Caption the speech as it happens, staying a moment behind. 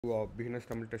Beginners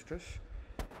Tamil testers.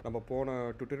 நம்ம போன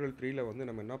tutorial 3ல வந்து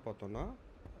நம்ம என்ன பார்த்தோம்னா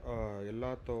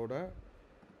எல்லாத்தோட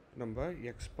நம்ம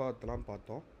எக்ஸ்பாத்லாம்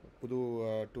பார்த்தோம். புது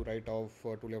to right of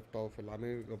to left of எல்லாமே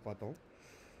பார்த்தோம்.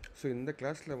 ஸோ இந்த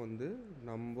கிளாஸில் வந்து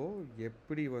நம்ம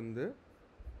எப்படி வந்து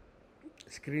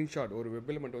ஸ்க்ரீன்ஷாட், ஒரு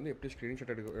வெப் எலிமெண்ட் வந்து எப்படி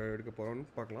ஸ்க்ரீன்ஷாட் எடுக்க போகிறோம்னு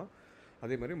பார்க்கலாம்.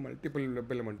 அதே மாதிரி மல்டிபிள்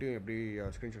வெப் எலிமெண்ட்டையும் எப்படி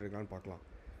ஸ்க்ரீன்ஷாட் எடுக்கலாம்னு பார்க்கலாம்.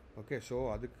 ஓகே, ஸோ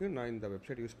அதுக்கு நான் இந்த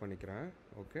வெப்சைட் யூஸ் பண்ணிக்கிறேன்.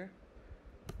 ஓகே,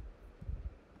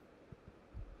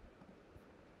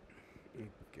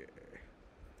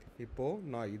 இப்போது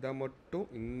நான் இதை மட்டும்,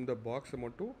 இந்த பாக்ஸை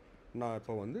மட்டும் நான்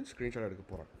இப்போ வந்து ஸ்க்ரீன்ஷாட் எடுக்க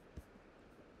போகிறேன்.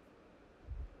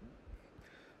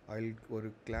 ஒரு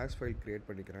கிளாஸ் ஃபைல் க்ரியேட்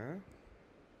பண்ணிக்கிறேன்.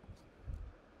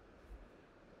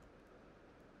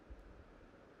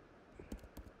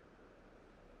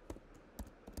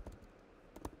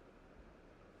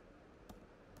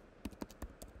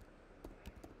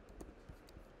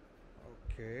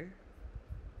 ஓகே,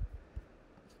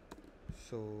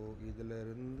 ஸோ இதில்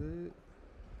இருந்து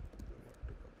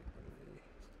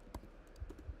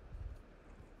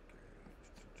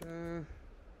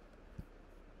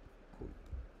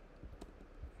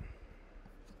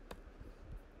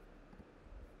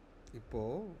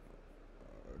இப்போது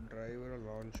டிரைவரை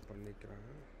லான்ச் பண்ணிக்கிறேன்.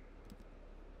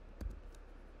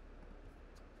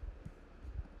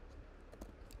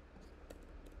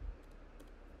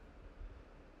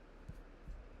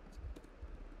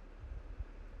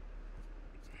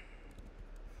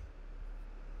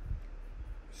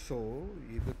 ஸோ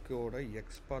இதுக்கோட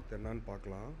எக்ஸ்பாத் என்னன்னு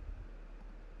பார்க்கலாம்.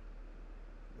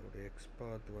 இதோட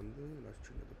எக்ஸ்பாத் வந்து நான்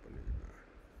சின்னது பண்ணிக்கிறேன்.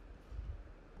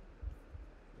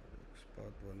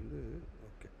 எக்ஸ்பாத் வந்து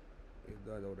ஓகே,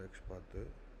 இதுதான் இதோட எக்ஸ்பாத்து.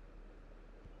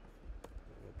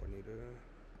 பண்ணிடு,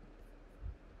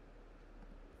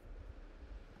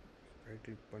 ரைட்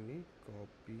கிளிக் பண்ணி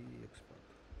காப்பி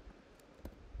எக்ஸ்பாத்.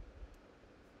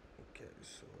 ஓகே,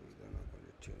 ஸோ இதை நான்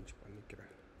கொஞ்சம் சேஞ்ச்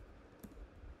பண்ணிக்கிறேன்.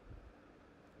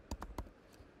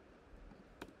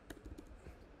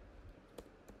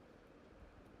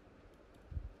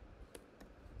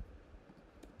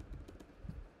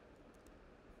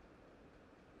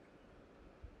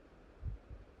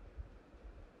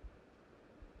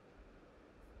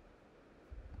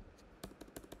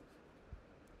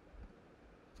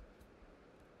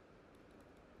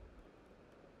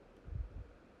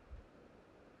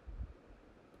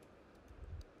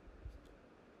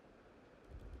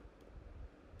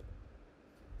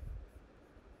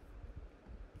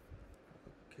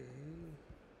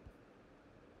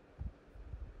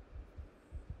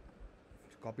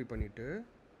 காப்பி பண்ணிவிட்டு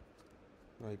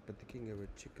நான் இப்போதைக்கு இங்கே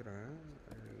வச்சுக்கிறேன்.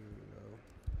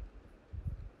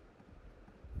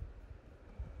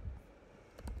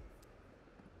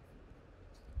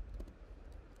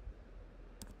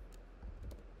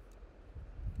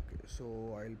 Okay, so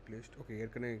I'll placed. Okay,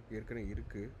 ஏற்கனவே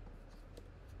இருக்குது.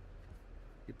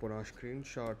 இப்போ நான்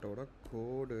ஸ்க்ரீன்ஷாட்டோட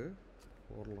கோடு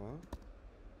போடலாம்.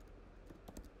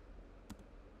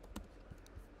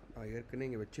 நான் ஏற்கனவே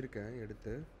இங்கே வச்சுருக்கேன்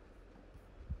எடுத்து.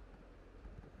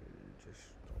 just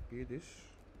copy this.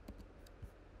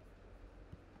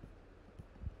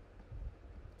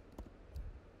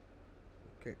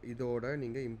 ஓகே, இதோட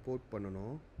நீங்கள் இம்போர்ட்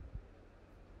பண்ணணும்.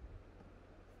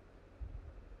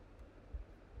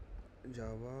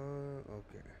 ஜாவா.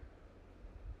 ஓகே,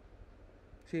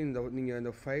 சரி, நீங்கள்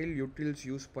இந்த ஃபைல் யூட்டில்ஸ்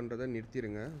யூஸ் பண்ணுறதை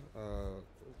நிறுத்திடுங்க.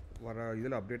 வர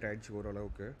இதில் அப்டேட் ஆகிடுச்சு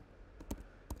ஓரளவுக்கு.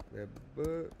 Web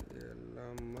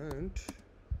element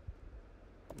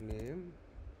name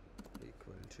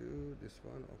equal to this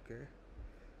one. Okay,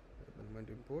 element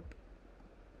import.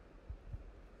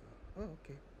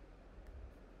 Okay,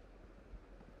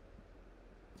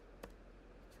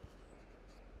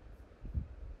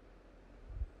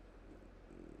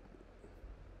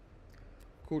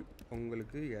 cool.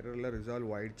 உங்களுக்கு எரரில்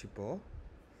ரிசால்வ் ஆயிடுச்சு இப்போது.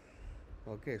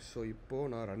 ஓகே, ஸோ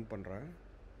இப்போது நான் ரன் பண்ணுறேன்.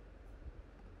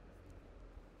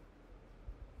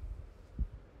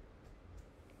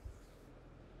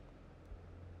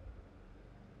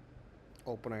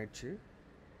 ஓப்பன் ஆயிடுச்சு.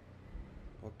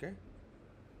 ஓகே,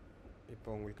 இப்போ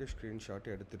உங்களுக்கு ஸ்க்ரீன்ஷாட்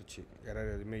எடுத்துருச்சு,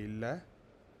 எரர் எதுவுமே இல்லை.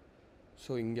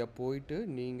 ஸோ இங்கே போயிட்டு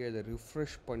நீங்கள் இதை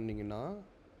ரிஃப்ரெஷ் பண்ணிங்கன்னா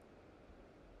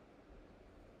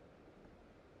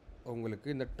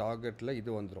உங்களுக்கு இந்த டார்கெட்டில்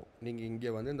இது வந்துடும். நீங்கள்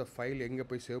இங்கே வந்து இந்த ஃபைல் எங்கே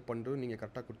போய் சேவ் பண்ணுறது நீங்கள்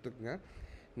கரெக்டாக கொடுத்துக்குங்க.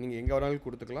 நீங்கள் எங்கே வேணாலும்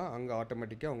கொடுத்துக்கலாம். அங்கே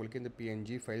ஆட்டோமேட்டிக்காக உங்களுக்கு இந்த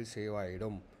PNG ஃபைல் சேவ்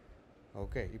ஆகிடும்.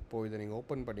 ஓகே, இப்போது இதை நீங்கள்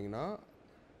ஓப்பன் பண்ணிங்கன்னா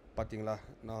பார்த்தீங்களா,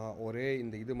 நான் ஒரே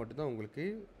இந்த இது மட்டும்தான் உங்களுக்கு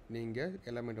நீங்கள்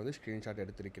எலமெண்ட் வந்து ஸ்க்ரீன்ஷாட்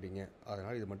எடுத்துருக்கிறீங்க.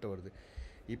 அதனால் இது மட்டும் வருது.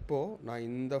 இப்போது நான்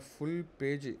இந்த ஃபுல்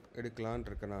பேஜ் எடுக்கலான்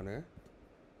இருக்கேன்.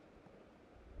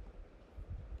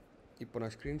 இப்போ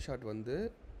நான் ஸ்க்ரீன்ஷாட் வந்து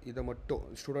இதை மட்டும்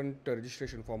ஸ்டூடெண்ட்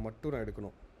ரெஜிஸ்ட்ரேஷன் ஃபார்ம் மட்டும் நான்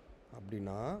எடுக்கணும்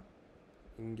அப்படின்னா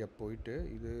இங்கே போயிட்டு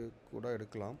இது கூட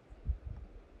எடுக்கலாம்.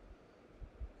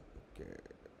 ஓகே,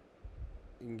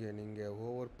 இங்கே நீங்கள்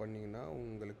ஓவர் பண்ணிங்கன்னா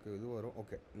உங்களுக்கு இது வரும்.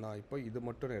 ஓகே, நான் இப்போ இது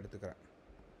மட்டும் நான் எடுத்துக்கிறேன்.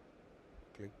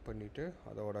 கிளிக் பண்ணிவிட்டு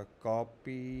அதோட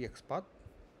காப்பி எக்ஸ்பாத்.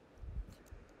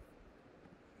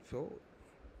 ஸோ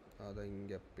அதை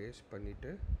இங்கே பேஸ்ட்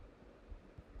பண்ணிவிட்டு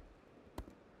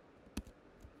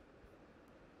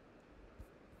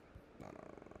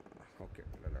ஓகே,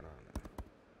 இல்லை நான்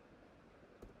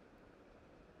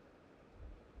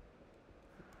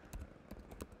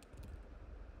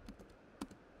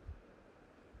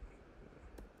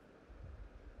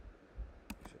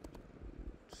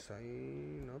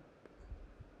sign up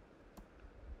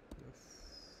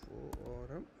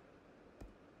FORM.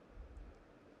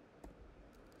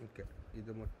 ஓகே,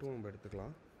 இது மட்டும் நம்ம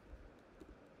எடுத்துக்கலாம்.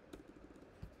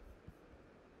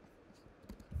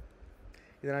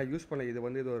 இதை நான் யூஸ் பண்ணல, இது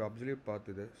வந்து இது ஒரு அப்சல்யூட் பாத்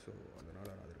இது. ஸோ அதனால்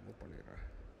நான் அதை ரிமூவ் பண்ணிடுறேன்.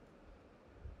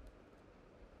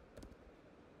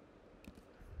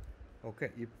 ஓகே,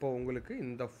 இப்போ உங்களுக்கு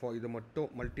இந்த இது மட்டும்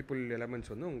மல்டிபிள்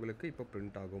எலமெண்ட்ஸ் வந்து உங்களுக்கு இப்போ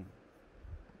பிரிண்ட் ஆகும்.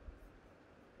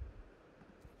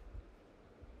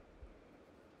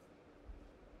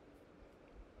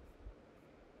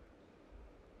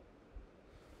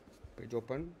 Page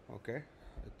open. ஓகே,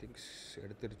 ஐ திங்க்ஸ்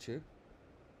எடுத்துருச்சு.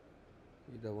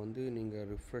 இதை வந்து நீங்கள்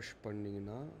ரிஃப்ரெஷ்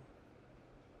பண்ணிங்கன்னா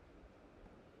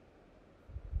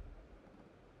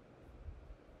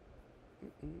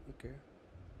ஓகே,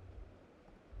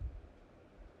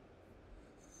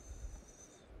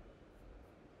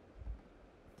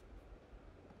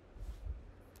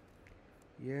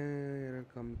 ஏன்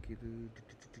காமிக்குது?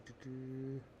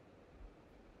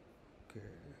 ஓகே,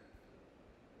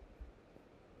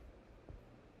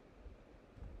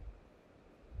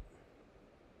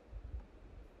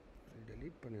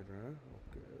 டெலீட் பண்ணிடுறேன்.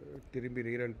 ஓகே, திரும்பி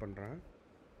ரீரன் பண்ணுறேன்.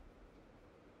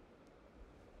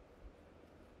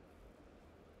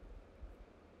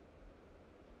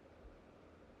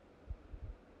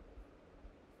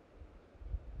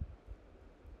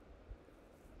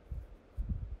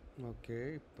 ஓகே,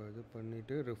 இப்போ இது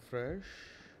பண்ணிவிட்டு ரிஃப்ரெஷ்.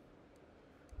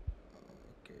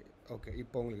 ஓகே ஓகே,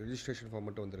 இப்போ உங்களுக்கு ரெஜிஸ்ட்ரேஷன் ஃபார்ம்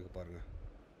மட்டும் வந்திருக்கு பாருங்கள்.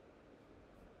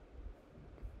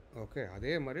 ஓகே,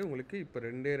 அதே மாதிரி உங்களுக்கு இப்போ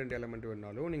ரெண்டே எலமெண்ட்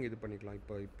வேணாலும் நீங்கள் இது பண்ணிக்கலாம்.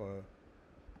 இப்போ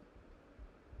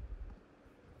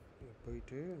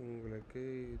போயிட்டு உங்களுக்கு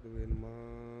இது வேணுமா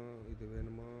இது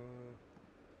வேணுமா?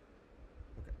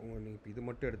 ஓகே, நீங்கள் இப்போ இது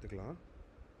மட்டும் எடுத்துக்கலாம்.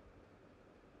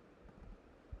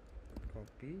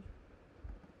 Copy.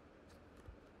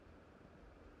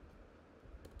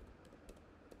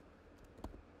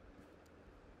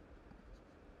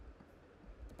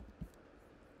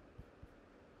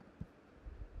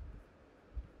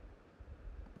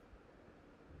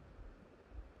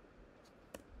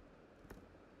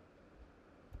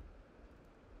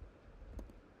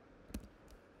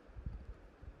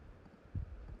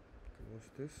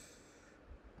 Close this.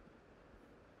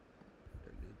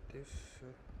 Delete this.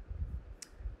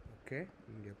 Okay,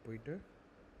 இங்கே போயிட்டு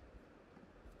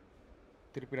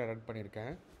திருப்பி நான் ரன்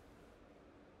பண்ணியிருக்கேன்.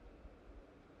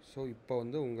 ஸோ இப்போ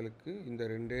வந்து உங்களுக்கு இந்த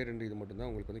ரெண்டே இது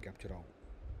மட்டும்தான் உங்களுக்கு வந்து கேப்சர் ஆகும்.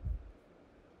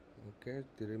 ஓகே,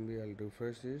 திரும்பி I'll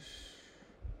refresh this.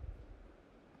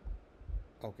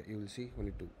 Okay, you will see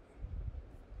only 2.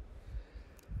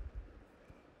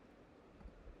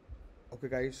 Okay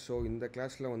guys, so இந்த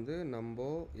கிளாஸில் வந்து நம்ம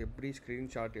எப்படி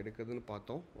ஸ்க்ரீன்ஷாட் எடுக்கிறதுன்னு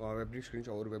பார்த்தோம். எப்படி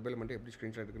ஸ்க்ரீன்ஷாட் ஒரு வெப் எலிமெண்ட் எப்படி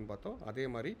ஸ்க்ரீன்ஷாட் எடுக்குதுன்னு பார்த்தோம். அதே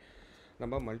மாதிரி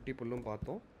நம்ம மல்டிப்புள்ளும்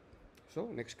பார்த்தோம். ஸோ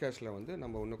நெக்ஸ்ட் கிளாஸில் வந்து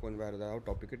நம்ம இன்னும் கொஞ்சம் வேறு ஏதாவது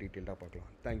டாப்பிக்கு டீட்டெயில்டாக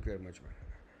பார்க்கலாம். Thank you very much ma'am.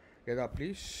 ஏதாவது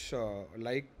please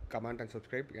like, comment and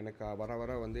subscribe. எனக்கு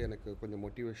வர வந்து எனக்கு கொஞ்சம்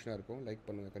மோட்டிவேஷனாக இருக்கும். லைக்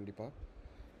பண்ணுங்கள் கண்டிப்பாக.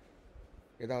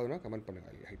 ஏதாவதுனா கமெண்ட்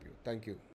பண்ணுங்கள். I help you. தேங்க்யூ.